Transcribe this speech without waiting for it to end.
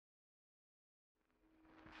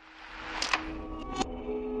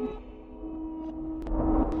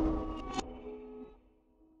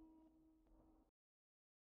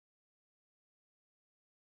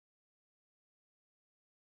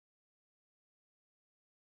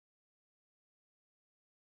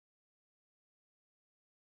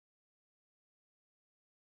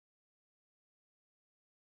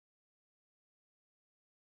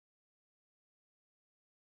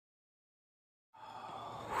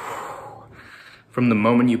From the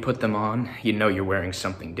moment you put them on, you know you're wearing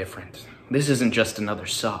something different. This isn't just another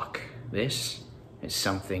sock. This is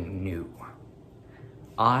something new.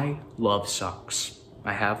 I love socks.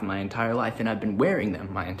 I have my entire life, and I've been wearing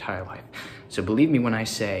them my entire life. So believe me when I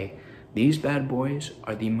say, these bad boys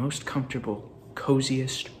are the most comfortable,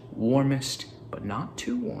 coziest, warmest, but not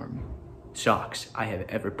too warm socks I have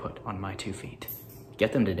ever put on my 2 feet.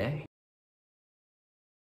 Get them today.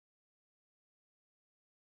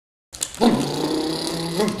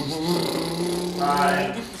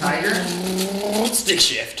 Tiger? Stick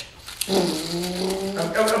shift.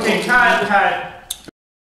 Okay, cut.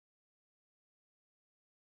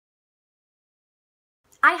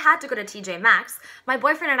 I had to go to TJ Maxx. My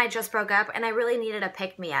boyfriend and I just broke up and I really needed a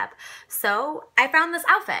pick-me-up. So I found this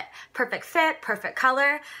outfit. Perfect fit, perfect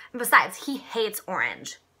color, and besides, he hates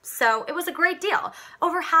orange. So it was a great deal,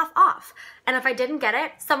 over half off. And if I didn't get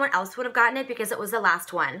it, someone else would have gotten it because it was the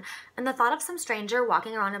last one. And the thought of some stranger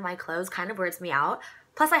walking around in my clothes kind of weirds me out.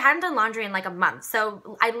 Plus I hadn't done laundry in like a month,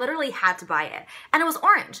 so I literally had to buy it. And it was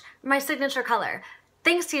orange, my signature color.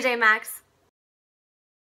 Thanks, TJ Maxx.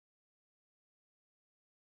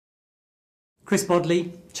 Chris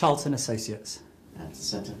Bodley, Charlton Associates. To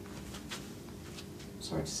centre.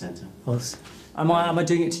 Sorry, to centre. Am I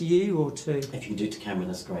doing it to you or to? If you can do it to camera,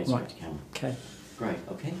 that's great. Sorry, Right. to camera. Okay. Great,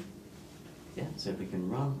 okay. Yeah, so if we can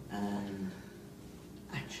run and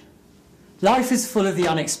action. Life is full of the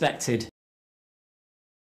unexpected.